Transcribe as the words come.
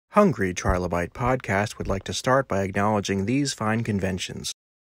Hungry Trilobyte podcast would like to start by acknowledging these fine conventions.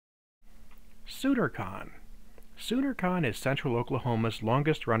 SoonerCon. SoonerCon is Central Oklahoma's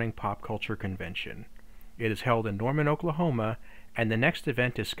longest-running pop culture convention. It is held in Norman, Oklahoma, and the next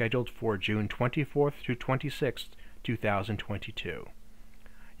event is scheduled for June 24th through 26th, 2022.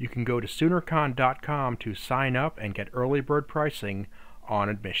 You can go to SoonerCon.com to sign up and get early bird pricing on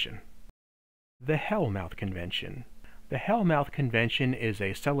admission. The Hellmouth Convention. The Hellmouth Convention is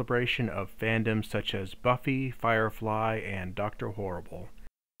a celebration of fandoms such as Buffy, Firefly, and Dr. Horrible.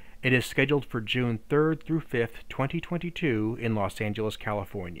 It is scheduled for June 3rd through 5th, 2022 in Los Angeles,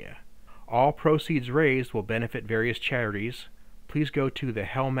 California. All proceeds raised will benefit various charities. Please go to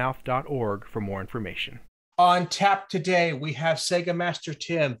thehellmouth.org for more information. On tap today, we have Sega Master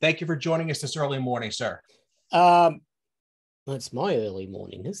Tim. Thank you for joining us this early morning, sir. Well, it's my early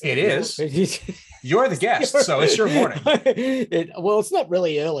morning, isn't it? It is. You're the guest, so it's your morning. Well, it's not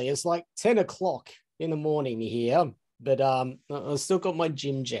really early. It's like 10 o'clock in the morning here, but I've still got my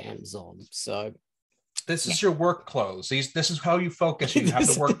gym jams on. So this is your work clothes. This is how you focus. You have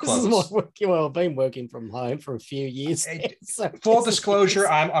the work clothes. Well, I've been working from home for a few years. So full disclosure,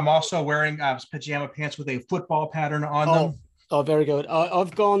 I'm also wearing pajama pants with a football pattern on them. Oh, very good.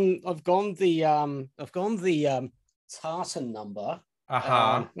 I've gone the tartan number.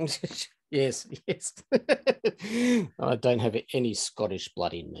 Yes. I don't have any Scottish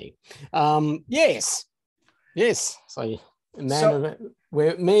blood in me. Yes. So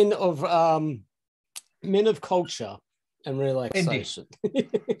we're men of culture and relaxation.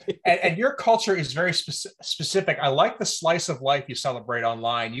 and your culture is very specific. I like the slice of life you celebrate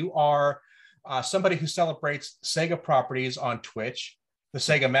online. You are somebody who celebrates Sega properties on Twitch. The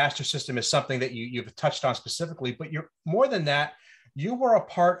Sega Master System is something that you've touched on specifically, but you're more than that. You were a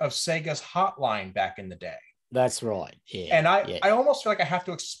part of Sega's Hotline back in the day. That's right. Yeah. And I almost feel like I have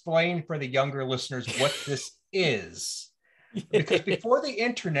to explain for the younger listeners what this is. Because before the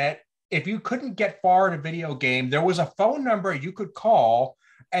internet, if you couldn't get far in a video game, there was a phone number you could call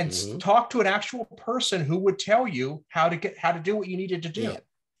and talk to an actual person who would tell you how to do what you needed to do.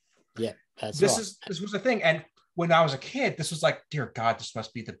 Yeah, this was the thing. And when I was a kid, this was like, dear God, this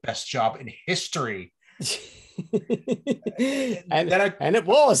must be the best job in history. and it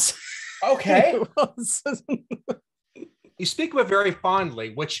was. Okay. It was. You speak of it very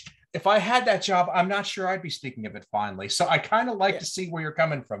fondly, which if I had that job, I'm not sure I'd be speaking of it fondly. So I kind of like to see where you're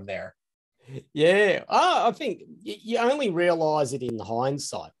coming from there. Yeah. I think you only realize it in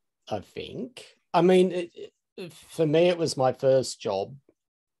hindsight, I think. I mean, for me, it was my first job.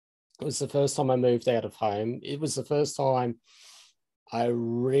 It was the first time I moved out of home. It was the first time I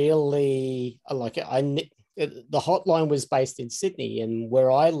really the Hotline was based in Sydney, and where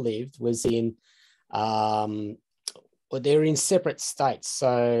I lived was in they're in separate states.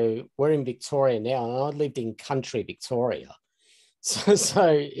 So we're in Victoria now, and I lived in country Victoria.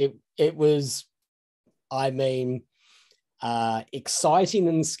 So it was, exciting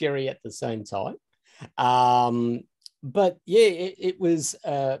and scary at the same time. But yeah, it was.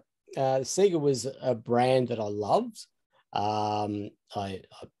 Sega was a brand that I loved. I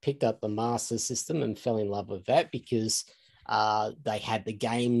picked up the Master System and fell in love with that because they had the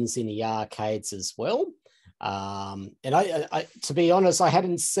games in the arcades as well. And I, to be honest, I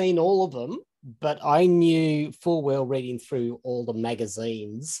hadn't seen all of them, but I knew full well, reading through all the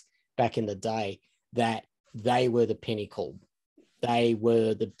magazines back in the day, that they were the pinnacle. They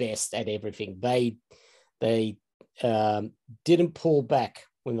were the best at everything. They didn't pull back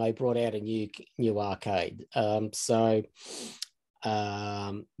when they brought out a new arcade. So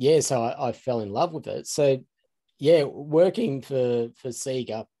I fell in love with it. So yeah, working for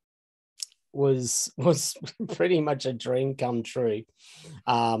Sega was pretty much a dream come true.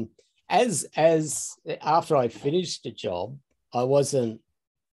 As after I finished the job, I wasn't,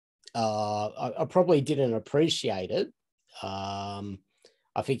 I probably didn't appreciate it. I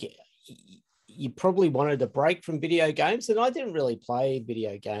think you probably wanted a break from video games, and I didn't really play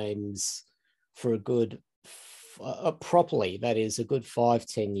video games for a good, properly, that is a good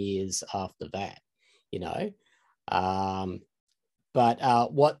 5-10 years after that,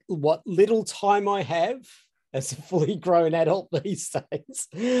 but what little time I have as a fully grown adult these days,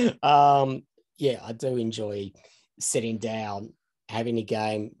 I do enjoy sitting down, having a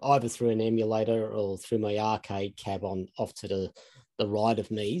game either through an emulator or through my arcade cab off to the right of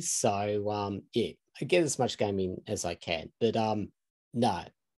me. So I get as much gaming as I can. But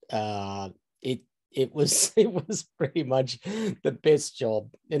it was pretty much the best job,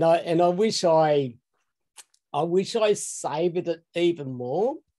 and I wish I savored it even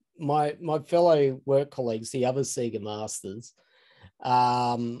more. My fellow work colleagues, the other Sega Masters,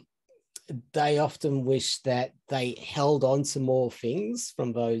 they often wish that they held on to more things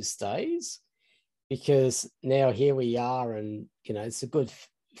from those days, because now here we are, and it's a good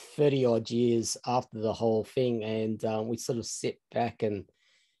 30 odd years after the whole thing, and we sort of sit back and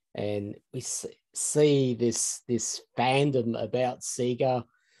we see this fandom about Sega.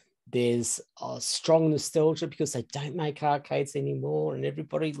 There's a strong nostalgia because they don't make arcades anymore, and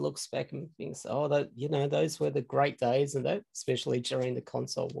everybody looks back and thinks, oh, those were the great days, and that, especially during the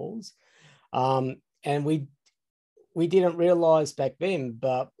console wars. And we didn't realize back then,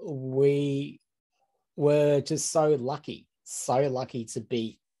 but we were just so lucky to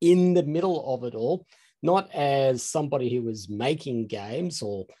be in the middle of it all, not as somebody who was making games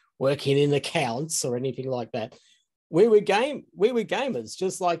or working in accounts or anything like that. We were gamers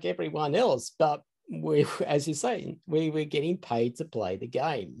just like everyone else, but we, as you say, we were getting paid to play the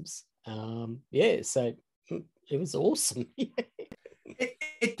games. So it was awesome.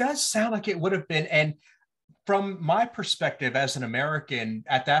 It does sound like it would have been. And from my perspective as an American,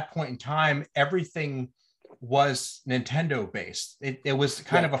 at that point in time, everything was Nintendo based. It was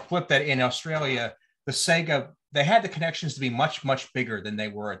kind of a flip that in Australia, the Sega, they had the connections to be much, much bigger than they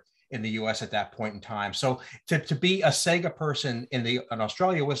were in the US at that point in time. So to be a Sega person in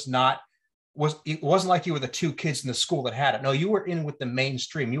Australia it wasn't like you were the two kids in the school that had it. No, you were in with the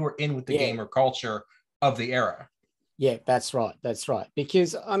mainstream. You were in with the gamer culture of the era. Yeah, that's right.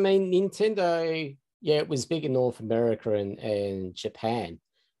 Because I mean, Nintendo, it was big in North America and Japan,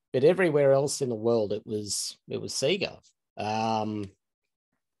 but everywhere else in the world, it was Sega. And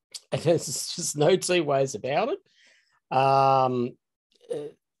there's just no two ways about it.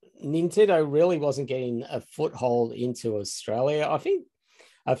 Nintendo really wasn't getting a foothold into Australia. I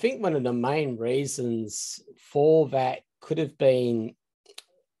think one of the main reasons for that could have been,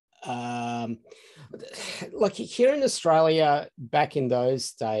 like here in Australia back in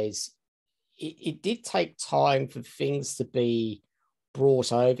those days, it did take time for things to be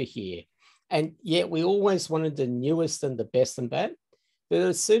brought over here. And yet we always wanted the newest and the best and that. But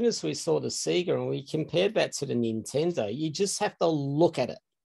as soon as we saw the Sega and we compared that to the Nintendo, you just have to look at it.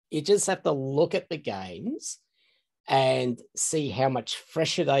 You just have to look at the games and see how much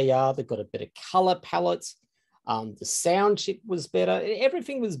fresher they are. They've got a better color palette. The sound chip was better.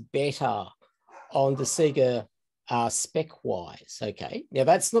 Everything was better on the Sega spec-wise. Okay. Now,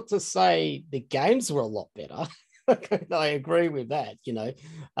 that's not to say the games were a lot better. I agree with that.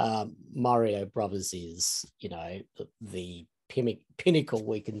 Mario Brothers is, the pinnacle,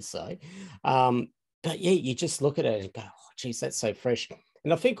 we can say. But yeah, you just look at it and go, oh, geez, that's so fresh.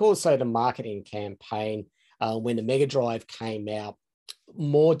 And I think also the marketing campaign, when the Mega Drive came out,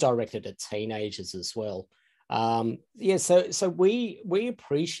 more directed at teenagers as well. So we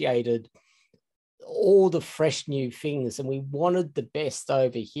appreciated all the fresh new things, and we wanted the best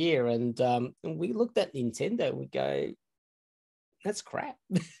over here. And we looked at Nintendo and we go, that's crap.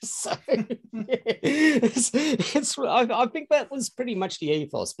 So I think that was pretty much the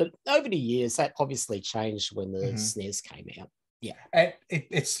ethos. But over the years, that obviously changed when the SNES came out. Yeah, and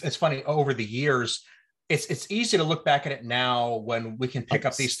it's funny, over the years, it's easy to look back at it now when we can pick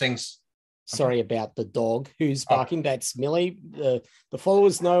up these things. Sorry about the dog who's barking. That's Millie. The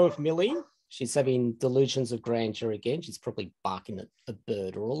followers know of Millie. She's having delusions of grandeur again. She's probably barking at a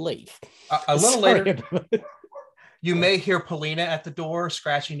bird or a leaf. A little later, you may hear Paulina at the door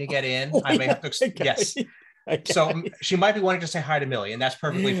scratching to get in. I may have to. Okay. Yes. Okay. So she might be wanting to say hi to Millie, and that's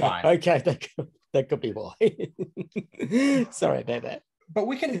perfectly fine. Okay, that could be why. Sorry about that. But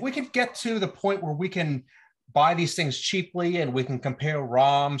we can get to the point where we can buy these things cheaply and we can compare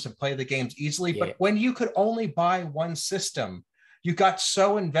ROMs and play the games easily. Yeah. But when you could only buy one system, you got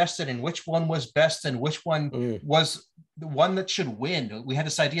so invested in which one was best and which one was the one that should win. We had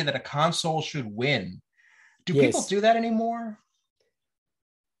this idea that a console should win. Do people do that anymore?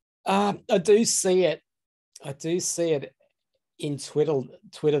 I do see it. In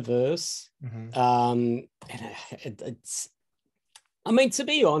Twitterverse. It's, I mean, to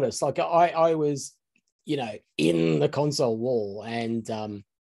be honest, like I was, in the console war, and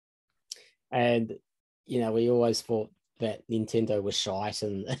we always thought that Nintendo was shite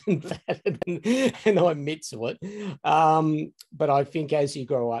and I admit to it. But I think as you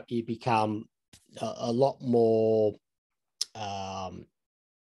grow up, you become a lot more,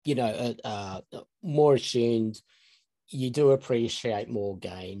 more attuned. You do appreciate more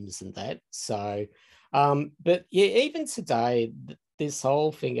games and that. So, but yeah, even today, this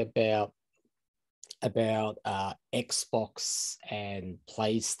whole thing about Xbox and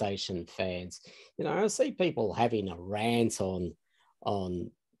PlayStation fans, I see people having a rant on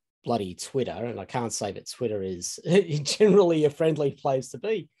bloody Twitter, and I can't say that Twitter is generally a friendly place to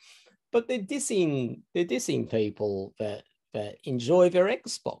be, but they're dissing people that enjoy their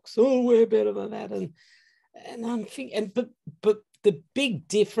Xbox. Oh, we're better than that, and I'm thinking, but the big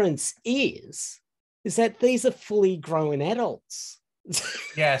difference is that these are fully grown adults.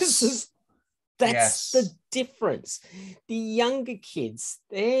 Yes. That's the difference. The younger kids,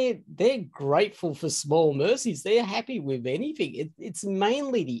 they're grateful for small mercies. They're happy with anything. It's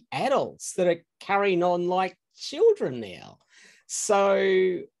mainly the adults that are carrying on like children now.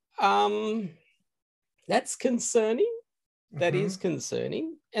 So that's concerning. That is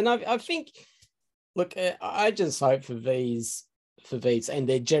concerning. And I think, look, I just hope for these, and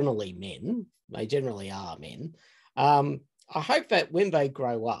they're generally men. They generally are men. I hope that when they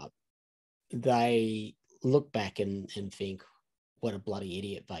grow up, they look back and think, what a bloody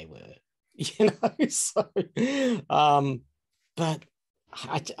idiot they were, So, but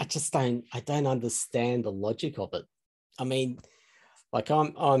I don't understand the logic of it. I mean, like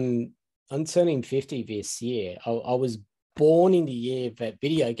I'm turning 50 this year. I was born in the year that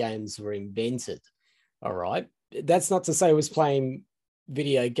video games were invented. All right, that's not to say I was playing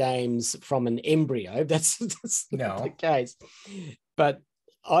video games from an embryo. That's not the case, but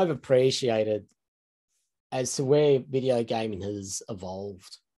I've appreciated as to where video gaming has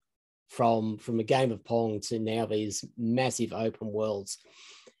evolved from a game of Pong to now these massive open worlds.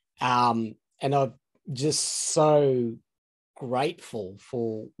 And I'm just so grateful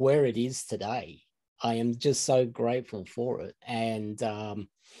for where it is today. I am just so grateful for it. And I'm,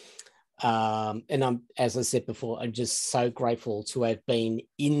 as I said before, I'm just so grateful to have been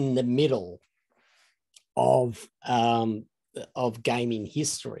in the middle of gaming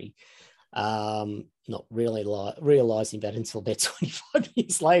history, not really realizing that until about 25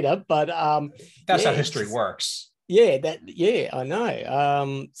 years later, but that's how history works. I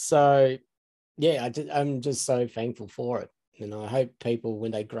know. So yeah, I'm just so thankful for it, and I hope people,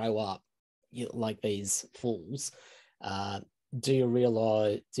 when they grow up, like these fools, do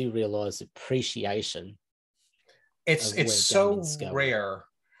realize appreciation. It's so rare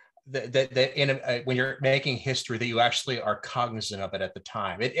that in when you're making history that you actually are cognizant of it at the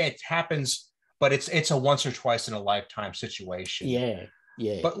time. It happens, but it's a once or twice in a lifetime situation. Yeah.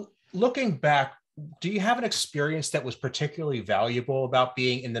 But looking back, do you have an experience that was particularly valuable about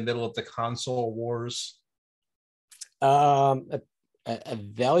being in the middle of the console wars? A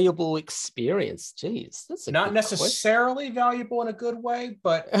valuable experience. Geez, that's not necessarily valuable in a good way,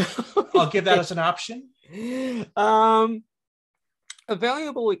 but I'll give that as an option. A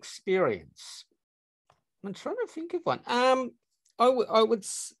valuable experience. I'm trying to think of one. I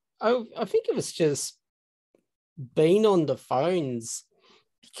think it was just being on the phones,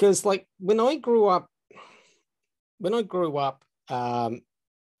 because like when I grew up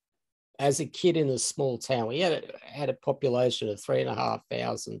as a kid in a small town, we had a population of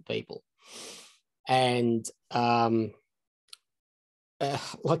 3,500 people, and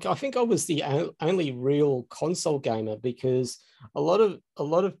like I think I was the only real console gamer, because a lot of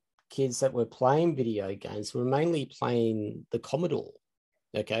kids that were playing video games were mainly playing the Commodore,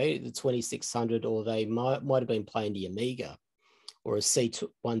 okay, the 2600, or they might have been playing the Amiga or a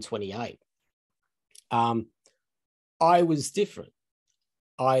C128. I was different.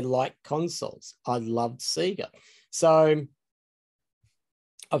 I liked consoles. I loved Sega. So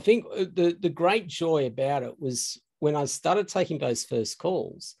I think the great joy about it was when I started taking those first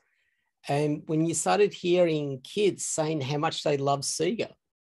calls, and when you started hearing kids saying how much they love Sega,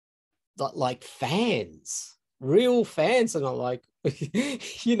 like fans, real fans. And I'm like,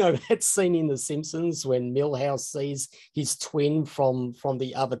 that scene in The Simpsons when Milhouse sees his twin from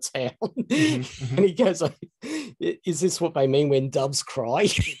the other town, and he goes, is this what they mean when doves cry?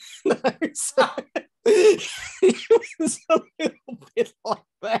 So, it was a little bit like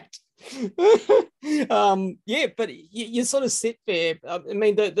that. But you sort of sit there. I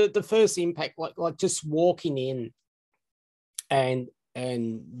mean, the first impact, like just walking in and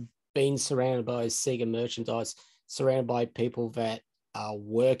being surrounded by Sega merchandise, surrounded by people that are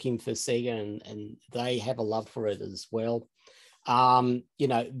working for Sega and they have a love for it as well.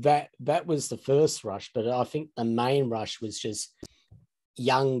 That was the first rush, but I think the main rush was just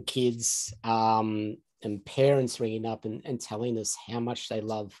young kids and parents ringing up and telling us how much they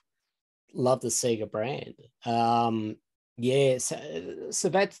love the Sega brand. So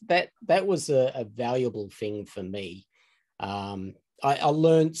that was a valuable thing for me. I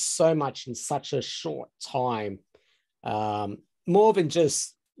learned so much in such a short time, more than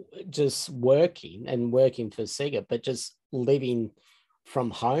just working for Sega, but just living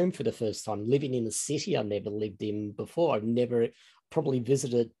from home for the first time, living in a city I never lived in before. probably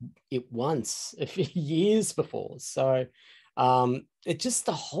visited it once a few years before. So it just,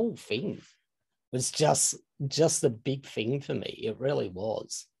 the whole thing was just a big thing for me. It really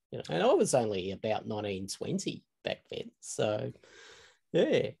was, you know, and I was only about 1920 back then. So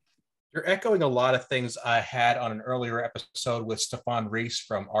yeah. You're echoing a lot of things I had on an earlier episode with Stefan Reese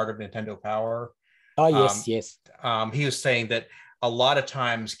from Art of Nintendo Power. Oh, yes, yes. He was saying that a lot of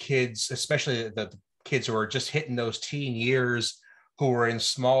times kids, especially the kids who are just hitting those teen years, who were in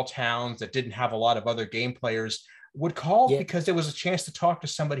small towns that didn't have a lot of other game players, would call because there was a chance to talk to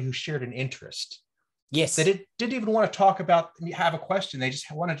somebody who shared an interest. Yes. They didn't even want to talk about, have a question. They just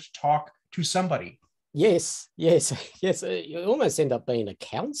wanted to talk to somebody. Yes. You almost end up being a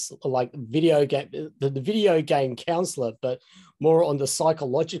counselor, like the video game counselor, but more on the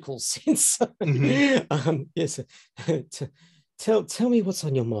psychological sense. Mm-hmm. Yes. Tell me what's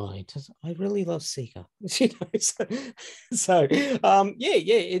on your mind. I really love Sega. You know, it's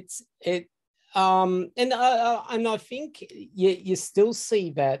it. And I think you still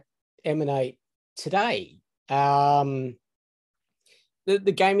see that emanate today. The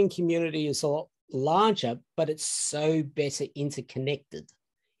gaming community is a lot larger, but it's so better interconnected.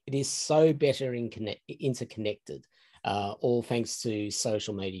 It is so better interconnected, all thanks to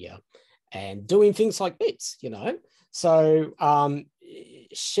social media and doing things like this, you know. So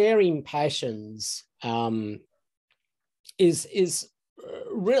sharing passions is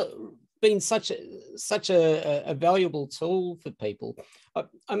real, been such a valuable tool for people.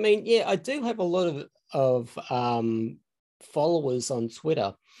 I mean, yeah, I do have a lot of followers on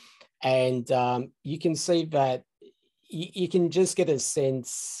Twitter, and you can see that you can just get a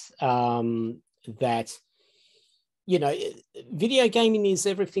sense that, you know, video gaming is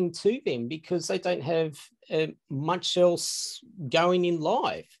everything to them because they don't have much else going in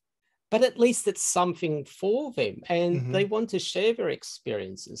life. But at least it's something for them, and they want to share their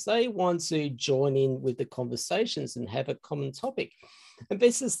experiences. They want to join in with the conversations and have a common topic. And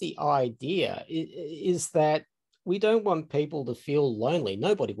this is the idea, is that we don't want people to feel lonely.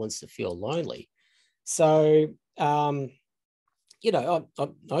 Nobody wants to feel lonely. So, you know,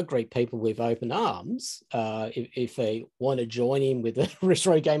 I greet people with open arms if they want to join in with the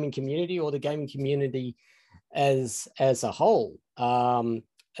retro gaming community or the gaming community as a whole.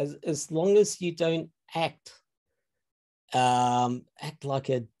 As long as you don't act like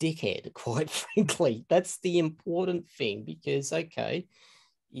a dickhead, quite frankly. That's the important thing, because, okay,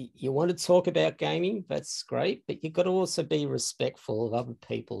 you want to talk about gaming, that's great, but you've got to also be respectful of other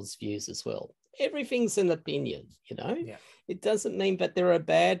people's views as well. Everything's an opinion, you know? Yeah. It doesn't mean that they're a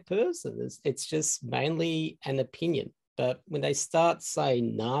bad person. It's just mainly an opinion. But when they start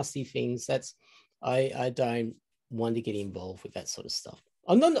saying nasty things, I don't want to get involved with that sort of stuff.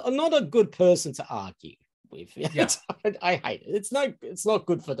 I'm not a good person to argue with. Yeah. I hate it. It's not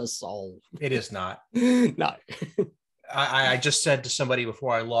good for the soul. It is not. No. I just said to somebody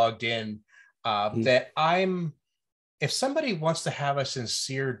before I logged in that if somebody wants to have a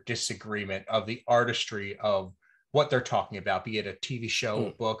sincere disagreement of the artistry of what they're talking about, be it a TV show,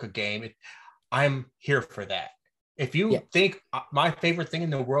 a book, a game, I'm here for that. If you think my favorite thing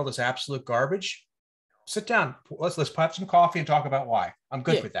in the world is absolute garbage, sit down. Let's pop some coffee and talk about why. I'm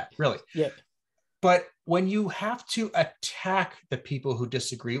good with that, really. Yeah. But when you have to attack the people who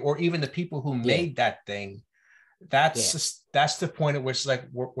disagree, or even the people who made that thing, that's the point at which, like,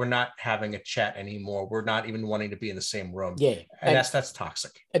 we're not having a chat anymore. We're not even wanting to be in the same room. Yeah, and that's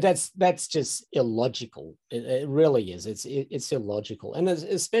toxic. That's just illogical. It really is. It's illogical, and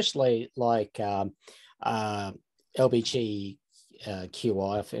especially like LBG.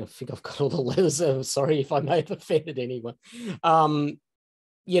 QI. I think I've got all the letters. Sorry if I may have offended anyone.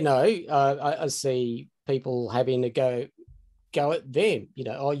 You know, I see people having to go at them. You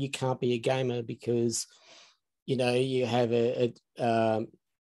know, oh, you can't be a gamer because, you know, you have you're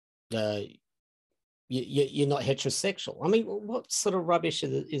not heterosexual. I mean, what sort of rubbish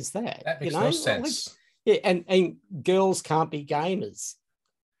is that? That makes no sense. Like, and girls can't be gamers.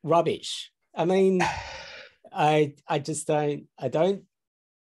 Rubbish. I mean. I don't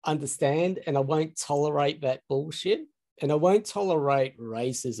understand, and I won't tolerate that bullshit, and I won't tolerate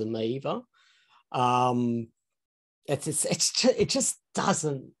racism either. It just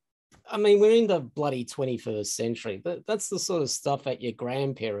doesn't. I mean, we're in the bloody 21st century. That's the sort of stuff that your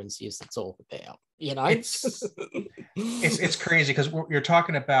grandparents used to talk about. You know, it's crazy because you're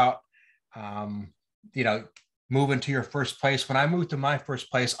talking about, you know, moving to your first place. When I moved to my first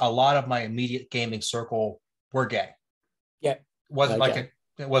place, a lot of my immediate gaming circle were gay. Yeah. It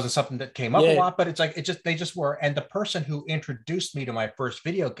wasn't something that came up a lot, but it's like, they just were. And the person who introduced me to my first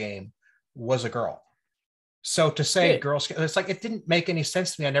video game was a girl. So to say Yeah. Girl Scout, it's like it didn't make any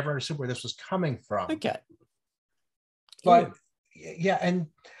sense to me. I never understood where this was coming from. Okay. But yeah, and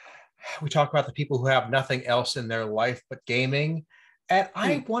we talk about the people who have nothing else in their life but gaming, and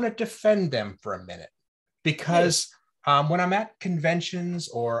I want to defend them for a minute because when I'm at conventions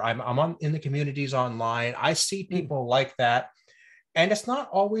or I'm on in the communities online, I see people like that. And it's not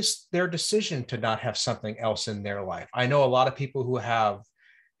always their decision to not have something else in their life. I know a lot of people who have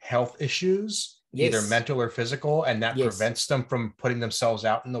health issues, either mental or physical, and that prevents them from putting themselves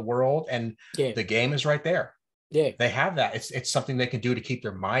out in the world. And the game is right there. Yeah. They have that. It's something they can do to keep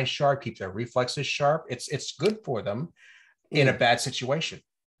their mind sharp, keep their reflexes sharp. It's good for them in a bad situation.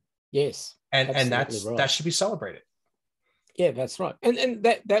 Yes. And that should be celebrated. Yeah, that's right. And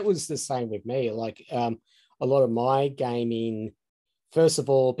that was the same with me. Like a lot of my gaming, first of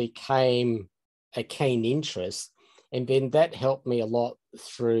all, became a keen interest. And then that helped me a lot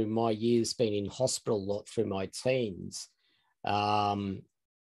through my years being in hospital a lot through my teens. And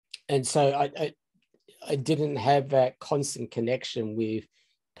so I didn't have that constant connection with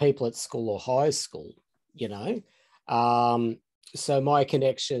people at school or high school, you know. So my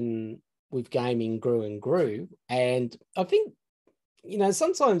connection with gaming grew and grew. And I think, you know,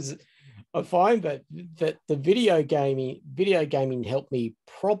 sometimes I find that the video gaming helped me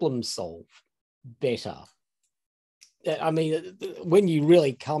problem solve better. I mean, when you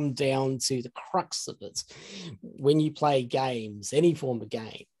really come down to the crux of it, when you play games, any form of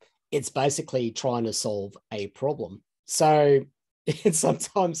game, it's basically trying to solve a problem. So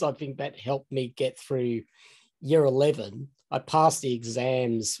sometimes I think that helped me get through year 11. I passed the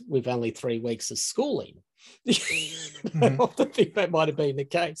exams with only 3 weeks of schooling. I often think that might have been the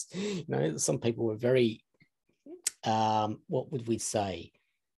case. You know, some people were very, what would we say?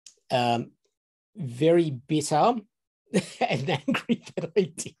 Very bitter and angry that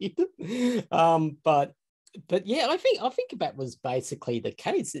I did. But yeah, I think that was basically the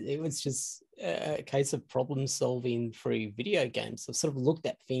case. It was just a case of problem solving through video games. I've sort of looked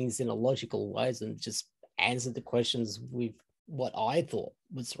at things in a logical ways and just answered the questions with what I thought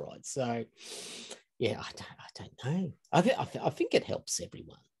was right. So yeah, I don't know. I think it helps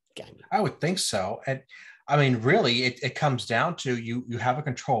everyone gaming. I would think so. And I mean, really, it comes down to you have a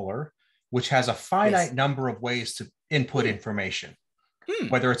controller which has a finite number of ways to input information.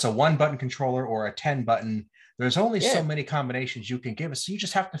 Whether it's a 1-button controller or a 10-button, there's only so many combinations you can give it. So you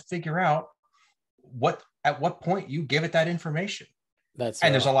just have to figure out at what point you give it that information.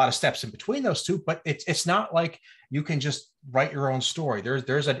 There's a lot of steps in between those two, but it's not like you can just write your own story.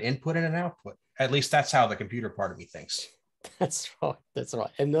 There's an input and an output. At least that's how the computer part of me thinks. That's right. That's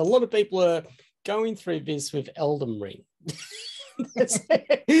right. And a lot of people are going through this with Elden Ring.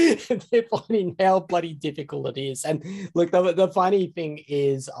 They're finding how bloody difficult it is. And look, the funny thing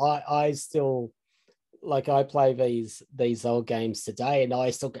is I still, like, I play these old games today and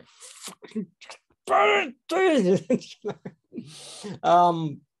I still get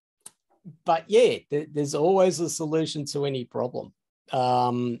but yeah, there's always a solution to any problem.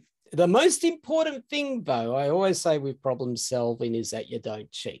 The most important thing, though, I always say with problem solving is that you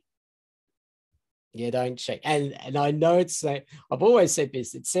don't cheat. You don't cheat. And I know I've always said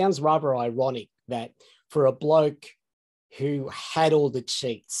this, it sounds rather ironic that for a bloke who had all the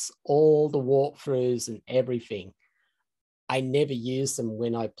cheats, all the walkthroughs and everything, I never used them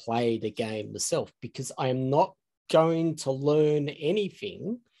when I play the game myself, because I am not going to learn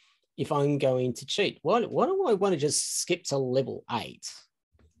anything if I'm going to cheat. Why do I want to just skip to level 8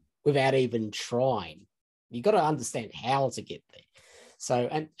 without even trying? You got to understand how to get there. So,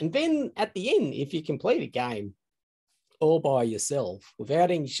 and then at the end, if you complete a game all by yourself without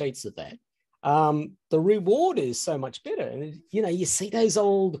any cheats of that, the reward is so much better. And, you know, you see those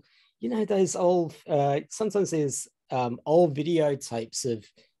old, sometimes there's old videotapes of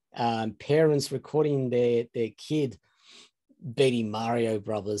parents recording their kid beating Mario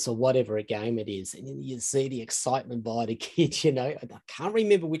Brothers or whatever a game it is. And you see the excitement by the kid, you know. I can't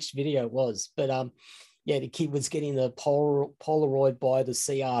remember which video it was, but yeah, the kid was getting the Polaroid by the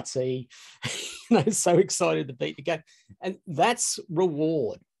CRT, so excited to beat the game. And that's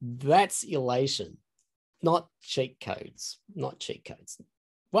reward. That's elation, not cheat codes. Won't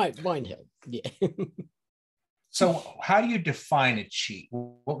help. Yeah. So how do you define a cheat?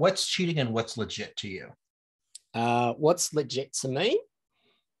 What's cheating and what's legit to you? What's legit to me?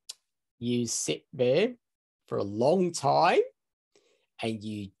 You sit there for a long time and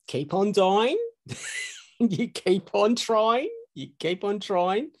you keep on dying. You keep on trying.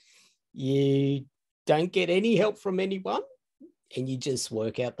 You don't get any help from anyone, and you just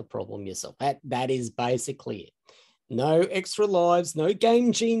work out the problem yourself. That is basically it. No extra lives, no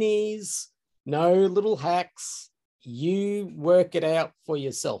game genies, no little hacks. You work it out for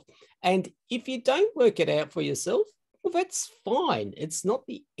yourself. And if you don't work it out for yourself, well, that's fine. It's not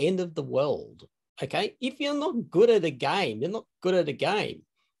the end of the world. Okay. If you're not good at a game, you're not good at a game.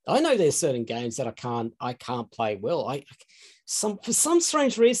 I know there's certain games that I can't play well. For some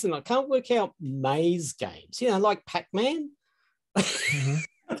strange reason, I can't work out maze games, like Pac-Man. Mm-hmm.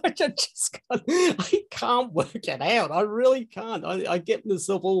 I can't work it out. I really can't. I get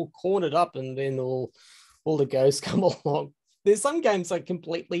myself all cornered up, and then all the ghosts come along. There's some games I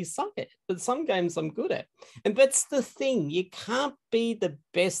completely suck at, but some games I'm good at. And that's the thing. You can't be the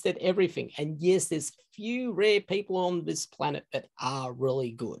best at everything. And yes, there's few rare people on this planet that are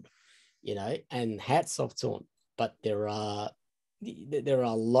really good, and hats off to them. But there are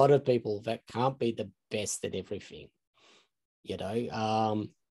a lot of people that can't be the best at everything,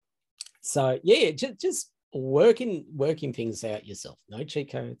 So yeah, just working things out yourself. No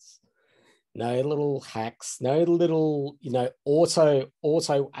cheat codes. No little hacks, no little,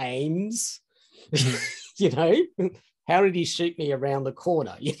 auto aims. How did he shoot me around the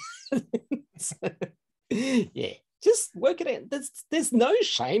corner? So, yeah, just work it out. There's no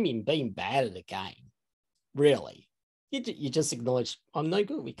shame in being bad at a game, really. You just acknowledge, I'm no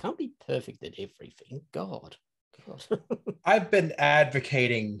good. We can't be perfect at everything. God. I've been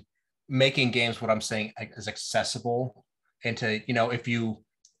advocating making games, what I'm saying, is accessible. And to,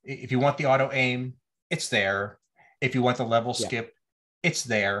 if you want the auto aim, it's there. If you want the level skip, it's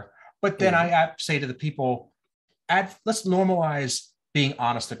there. But then I say to the people, let's normalize being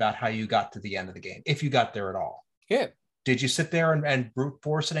honest about how you got to the end of the game, if you got there at all. Yeah. Did you sit there and brute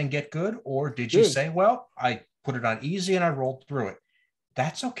force it and get good? Or did you say, well, I put it on easy and I rolled through it?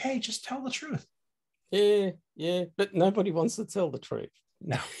 That's okay. Just tell the truth. Yeah. But nobody wants to tell the truth.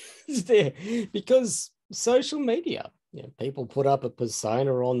 No. Because social media, people put up a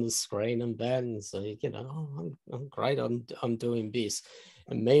persona on the screen and that, and say, I'm great, I'm doing this,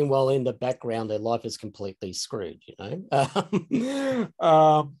 and meanwhile in the background their life is completely screwed.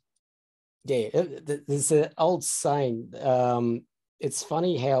 There's an old saying. It's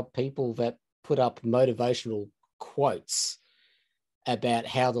funny how people that put up motivational quotes about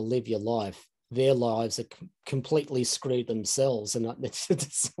how to live your life, their lives are completely screwed themselves. And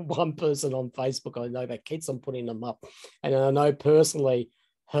there's one person on Facebook I know that keeps on putting them up, and I know personally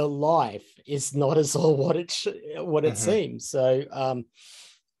her life is not as all what it seems. So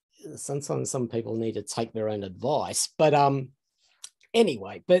sometimes some people need to take their own advice. But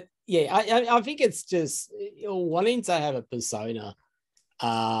anyway, but yeah, I think it's just wanting to have a persona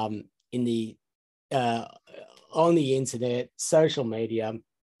in the on the internet, social media.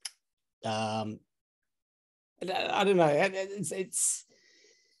 I don't know.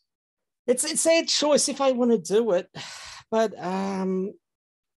 It's their choice if I want to do it, but I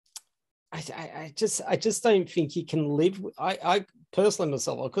just don't think you can live. I personally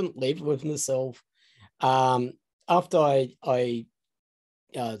myself, I couldn't live with myself after I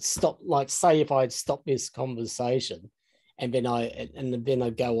stopped. Like, say if I'd stop this conversation, and then I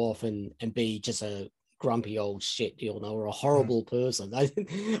go off and be just a grumpy old shit, or a horrible person. I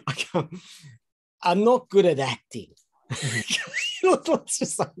can't. I'm not good at acting. Let's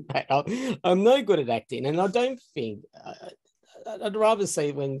just say that. I'm no good at acting, and I don't think. I'd rather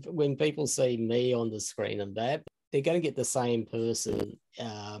see when people see me on the screen and that they're going to get the same person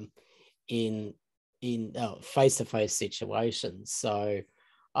in face-to-face situations. So,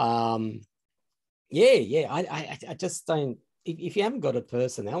 I just don't. If you haven't got a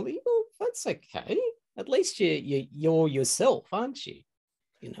personality, well, that's okay. At least you're yourself, aren't you?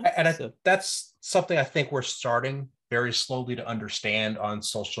 And that's something I think we're starting very slowly to understand on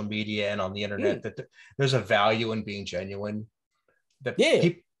social media and on the internet, that there's a value in being genuine.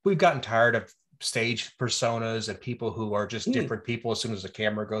 We've gotten tired of stage personas and people who are just different people as soon as the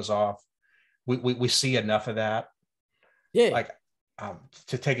camera goes off. We see enough of that. Yeah. Like,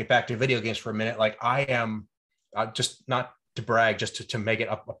 to take it back to video games for a minute, like I am just not to brag, just to make it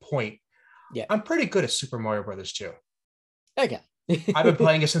up a point. Yeah. I'm pretty good at Super Mario Brothers 2. Okay. I've been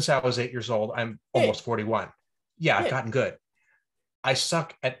playing it since I was 8 years old. I'm almost 41. Yeah, I've gotten good. I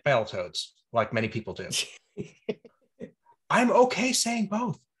suck at Battletoads, like many people do. I'm okay saying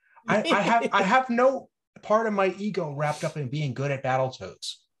both. I have no part of my ego wrapped up in being good at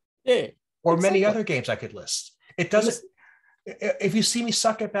Battletoads. Yeah. Or many other games I could list. It doesn't. If you see me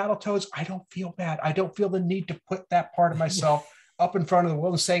suck at Battletoads, I don't feel bad. I don't feel the need to put that part of myself up in front of the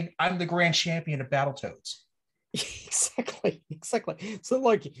world and saying I'm the grand champion of Battletoads. Exactly. So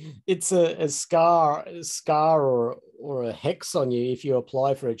like it's a scar or a hex on you if you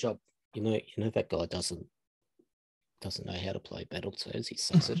apply for a job. You know that guy doesn't know how to play Battletoads. He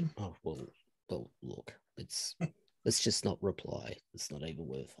sucks at it. Oh well, well, look, let's just not reply. It's not even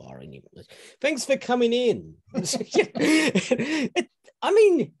worth firing him. Thanks for coming in. I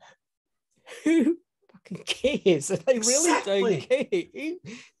mean, who fucking cares? They really don't care.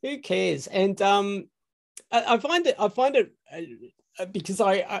 Who cares? And I find it because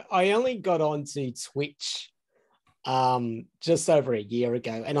I only got onto Twitch just over a year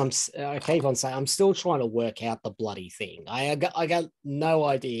ago, and I keep on saying I'm still trying to work out the bloody thing. I got no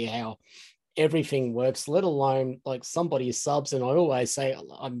idea how everything works, let alone like somebody subs, and I always say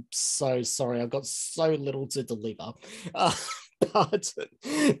I'm so sorry, I've got so little to deliver. But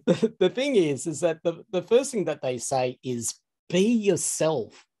the thing is that the first thing that they say is be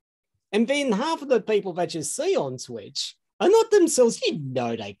yourself, and then half of the people that you see on Twitch are not themselves. You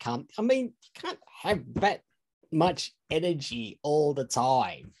know they can't. I mean, you can't have that much energy all the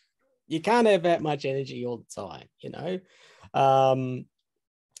time. You can't have that much energy all the time, you know.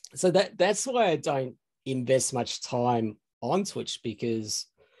 So that's why I don't invest much time on Twitch, because,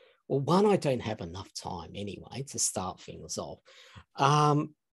 well, one, I don't have enough time anyway to start things off. And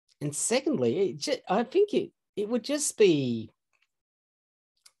secondly, I think it would just be,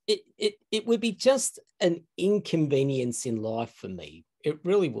 it would be just an inconvenience in life for me. It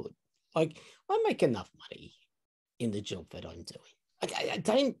really would. Like, I make enough money in the job that I'm doing. I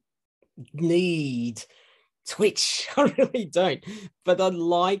don't need Twitch. I really don't. But I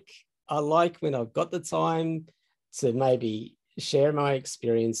like when I've got the time to maybe share my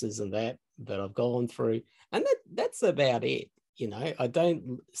experiences and that I've gone through. And that's about it. You know, I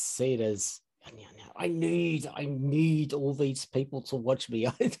don't see it as, I need all these people to watch me.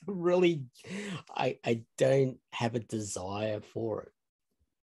 I don't have a desire for it.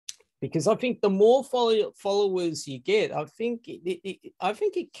 Because I think the more followers you get, I think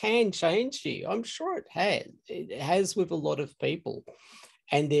it can change you. I'm sure it has. It has with a lot of people,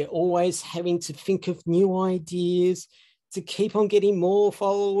 and they're always having to think of new ideas to keep on getting more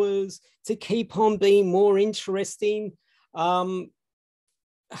followers, to keep on being more interesting. I'm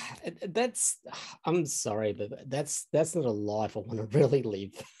sorry, but that's not a life I want to really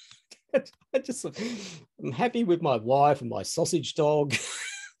live. I'm happy with my wife and my sausage dog.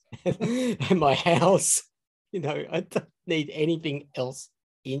 And my house, you know, I don't need anything else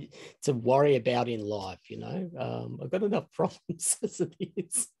to worry about in life, you know. I've got enough problems as it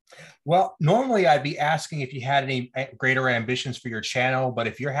is. Well, normally I'd be asking if you had any greater ambitions for your channel, but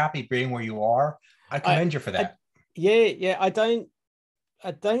if you're happy being where you are, I commend you for that. I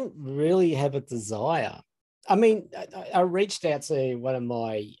don't really have a desire. I mean, I reached out to one of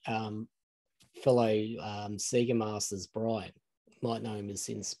my fellow Sega Masters, Brian, might know him as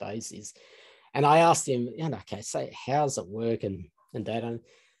Sin Spaces, and I asked him, okay, so how's it work and that, and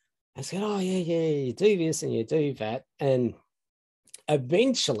I said, oh yeah, you do this and you do that, and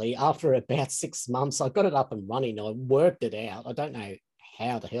eventually after about 6 months I got it up and running. I worked it out. I don't know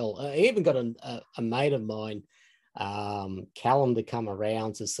how the hell. I even got a mate of mine, Callum, to come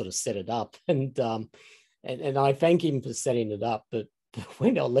around to sort of set it up, and I thank him for setting it up, but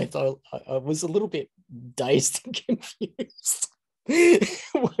when I left, I was a little bit dazed and confused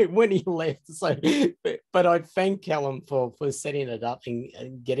when he left. So, but I thank Callum for setting it up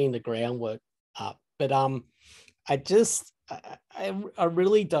and getting the groundwork up. But I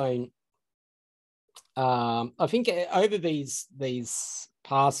really don't. I think over these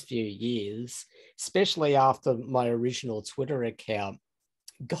past few years, especially after my original Twitter account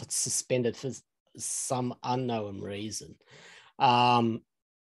got suspended for some unknown reason, I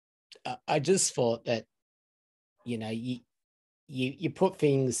just thought that, you know, you put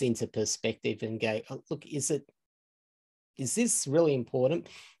things into perspective and go, oh, look, is this really important?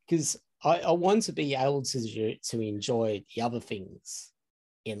 Because I want to be able to enjoy the other things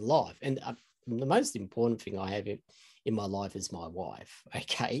in life. And the most important thing I have in my life is my wife,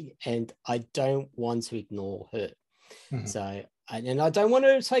 okay? And I don't want to ignore her. Mm-hmm. So, and I don't want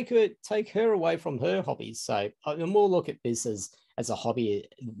to take her away from her hobbies. So I more look at this as a hobby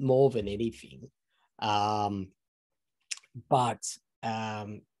more than anything. But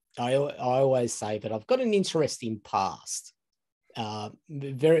I always say that I've got an interesting past,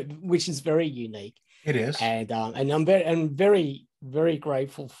 which is very unique. It is, and I'm very, very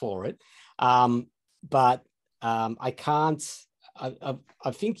grateful for it. But I can't.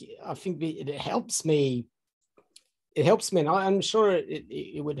 I think it helps me. It helps me, and I'm sure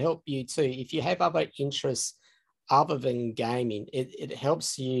it would help you too. If you have other interests other than gaming, it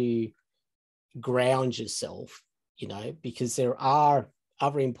helps you ground yourself, you know, because there are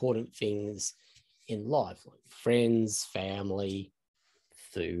other important things in life, like friends, family,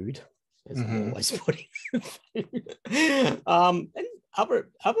 food, as I'm always putting food. And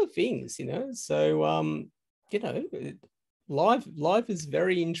other things, So life is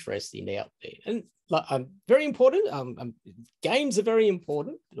very interesting out there, and very important. Games are very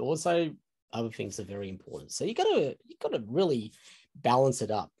important, but also other things are very important. So you got to really balance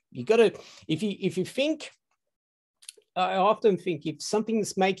it up. You got to, if you think, I often think if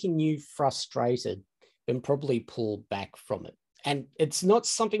something's making you frustrated, then probably pull back from it. And it's not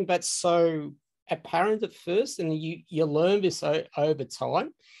something that's so apparent at first, and you learn this over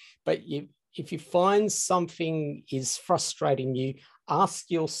time. But if you find something is frustrating you, ask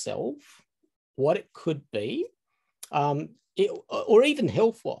yourself what it could be, or even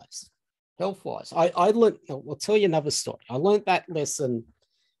health-wise. I learned, I'll tell you another story. I learned that lesson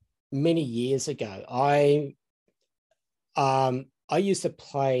many years ago. I used to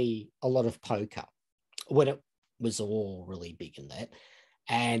play a lot of poker when it was all really big in that.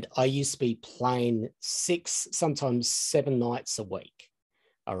 And I used to be playing 6, sometimes 7 nights a week.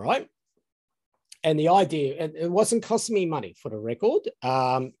 All right. And the idea, and it wasn't costing me money, for the record,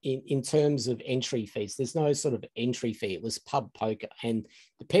 in terms of entry fees. There's no sort of entry fee. It was pub poker. And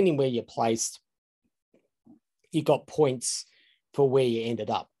depending where you're placed, you got points for where you ended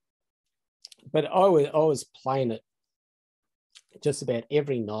up. But I was playing it just about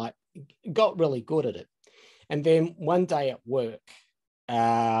every night, got really good at it. And then one day at work,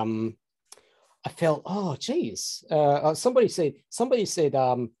 I felt, oh, geez. Somebody said,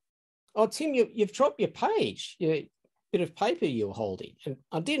 oh, Tim, you've dropped your page, your bit of paper you were holding. And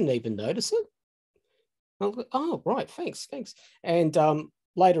I didn't even notice it. I was like, oh, right, thanks. And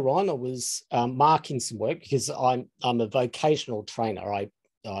later on, I was marking some work because I'm a vocational trainer. I'm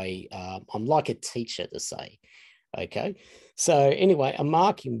like a teacher, to say. Okay. So anyway, I'm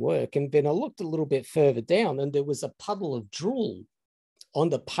marking work, and then I looked a little bit further down, and there was a puddle of drool on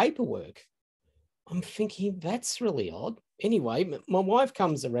the paperwork. I'm thinking, that's really odd. Anyway, my wife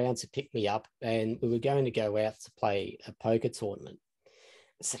comes around to pick me up, and we were going to go out to play a poker tournament.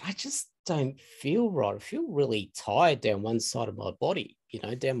 I said, I just don't feel right. I feel really tired down one side of my body,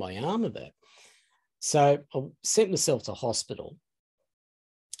 down my arm a bit. So I sent myself to hospital.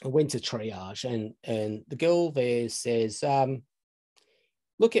 I went to triage, and the girl there says,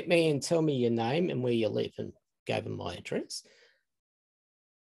 look at me and tell me your name and where you live, and gave them my address.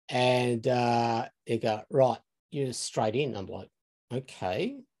 And they go, right, you're straight in. I'm like,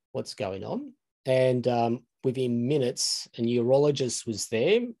 okay, what's going on? And within minutes, a neurologist was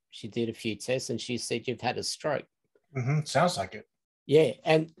there. She did a few tests, and she said, you've had a stroke. Mm-hmm. Sounds like it. Yeah.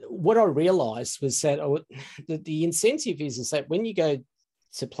 And what I realized was that the incentive is that when you go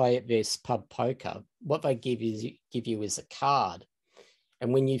to play at this pub poker, what they give you is a card.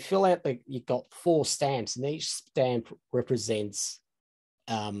 And when you fill out you've got 4 stamps, and each stamp represents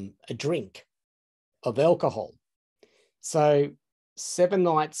a drink of alcohol. So 7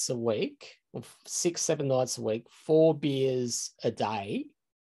 nights a week, or 6-7 nights a week, 4 beers a day,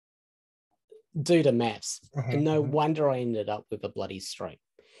 do the maths. Mm-hmm. And no wonder I ended up with a bloody stroke.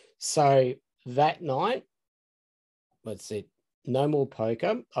 So that night, that's it. No more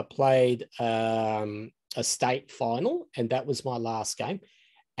poker. I played a state final, and that was my last game.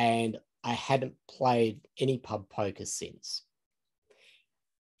 And I hadn't played any pub poker since.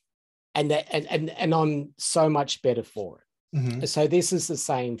 And I'm so much better for it. Mm-hmm. So this is the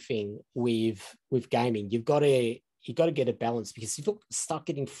same thing with gaming. You've got to get a balance, because if you're stuck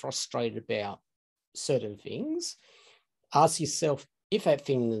getting frustrated about certain things, ask yourself, if that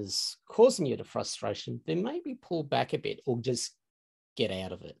thing is causing you the frustration, then maybe pull back a bit, or just get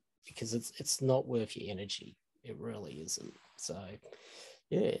out of it, because it's not worth your energy. It really isn't. So,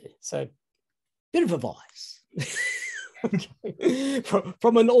 yeah. So, bit of advice. Okay.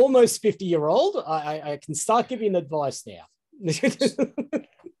 From an almost 50-year-old, I can start giving advice now.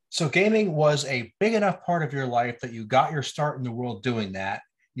 So gaming was a big enough part of your life that you got your start in the world doing that.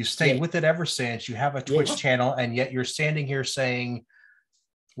 You stayed with it ever since. You have a Twitch channel, and yet you're standing here saying,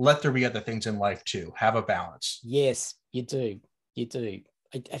 let there be other things in life too. Have a balance. Yes, you do. You do.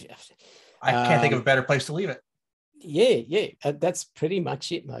 I can't think of a better place to leave it. Yeah. That's pretty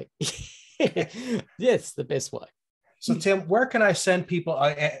much it, mate. Yes, the best way. So, Tim, where can I send people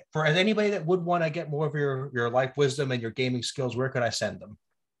for anybody that would want to get more of your life wisdom and your gaming skills? Where can I send them?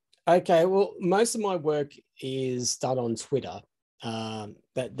 Okay, well, most of my work is done on Twitter.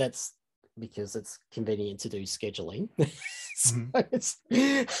 That's because it's convenient to do scheduling.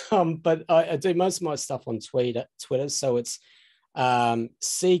 But I do most of my stuff on Twitter. So it's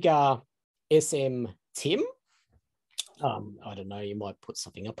SegaMasterTim. I don't know, you might put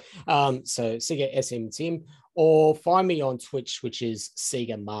something up. So SegaMasterTim, or find me on Twitch, which is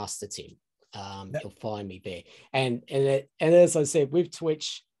SegaMasterTim. You'll find me there. And as I said, with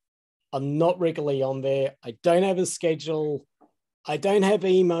Twitch, I'm not regularly on there. I don't have a schedule. I don't have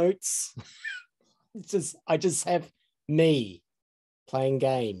emotes. I just have me playing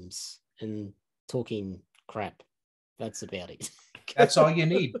games and talking crap. That's about it. That's all you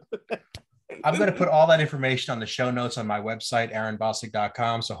need. I'm going to put all that information on the show notes on my website,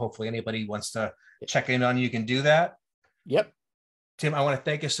 aaronbossick.com. So hopefully anybody wants to check in on you can do that. Yep. Tim, I want to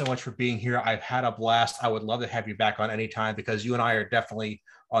thank you so much for being here. I've had a blast. I would love to have you back on anytime because you and I are definitely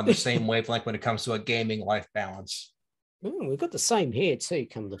on the same wavelength when it comes to a gaming life balance. Ooh, we've got the same hair too,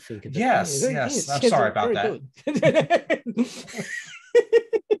 come to think of it. Yes. I'm sorry about that.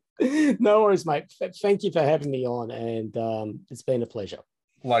 No worries, mate. Thank you for having me on, and it's been a pleasure.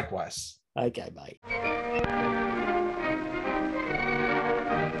 Likewise. Okay, mate.